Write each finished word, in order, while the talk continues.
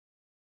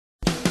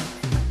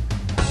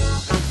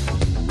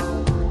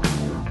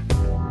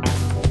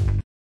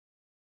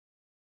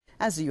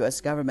as the U.S.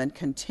 government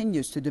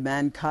continues to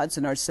demand cuts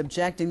and are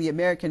subjecting the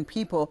American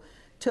people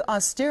to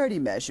austerity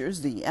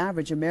measures. The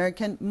average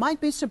American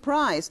might be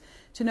surprised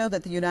to know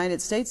that the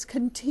United States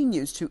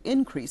continues to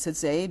increase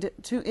its aid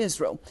to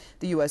Israel.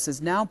 The U.S.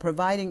 is now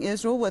providing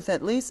Israel with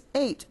at least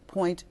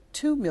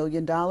 $8.2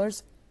 million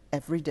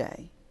every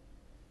day.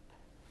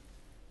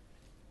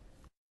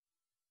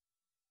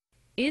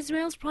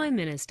 Israel's Prime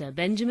Minister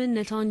Benjamin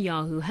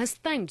Netanyahu has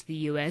thanked the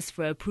U.S.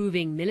 for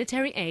approving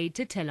military aid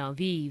to Tel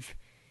Aviv.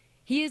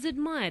 He has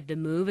admired the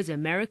move as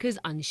America's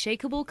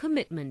unshakable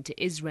commitment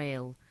to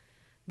Israel.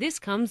 This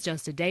comes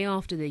just a day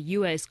after the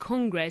U.S.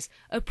 Congress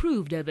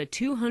approved over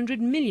 $200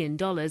 million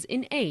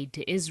in aid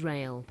to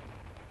Israel.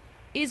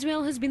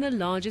 Israel has been the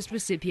largest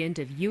recipient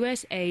of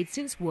U.S. aid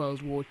since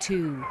World War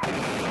II.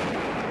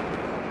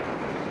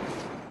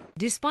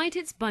 Despite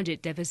its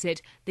budget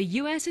deficit, the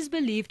U.S. is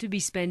believed to be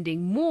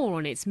spending more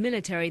on its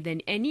military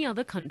than any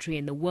other country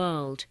in the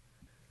world.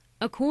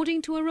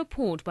 According to a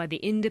report by the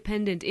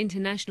Independent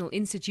International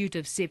Institute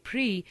of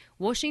SIPRI,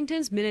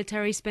 Washington's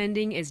military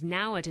spending is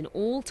now at an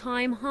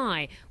all-time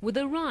high, with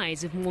a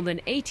rise of more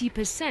than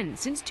 80%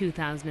 since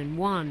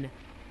 2001.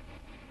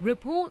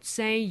 Reports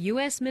say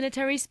U.S.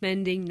 military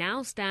spending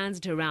now stands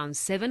at around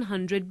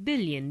 $700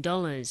 billion.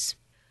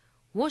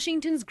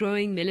 Washington's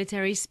growing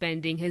military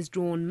spending has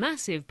drawn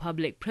massive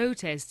public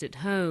protests at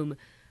home.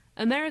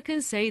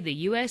 Americans say the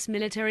U.S.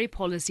 military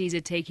policies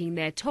are taking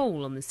their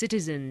toll on the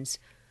citizens.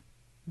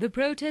 The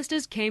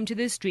protesters came to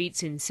the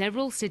streets in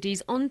several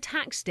cities on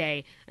tax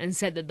day and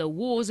said that the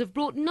wars have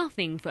brought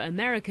nothing for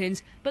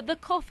Americans but the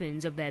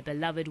coffins of their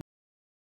beloved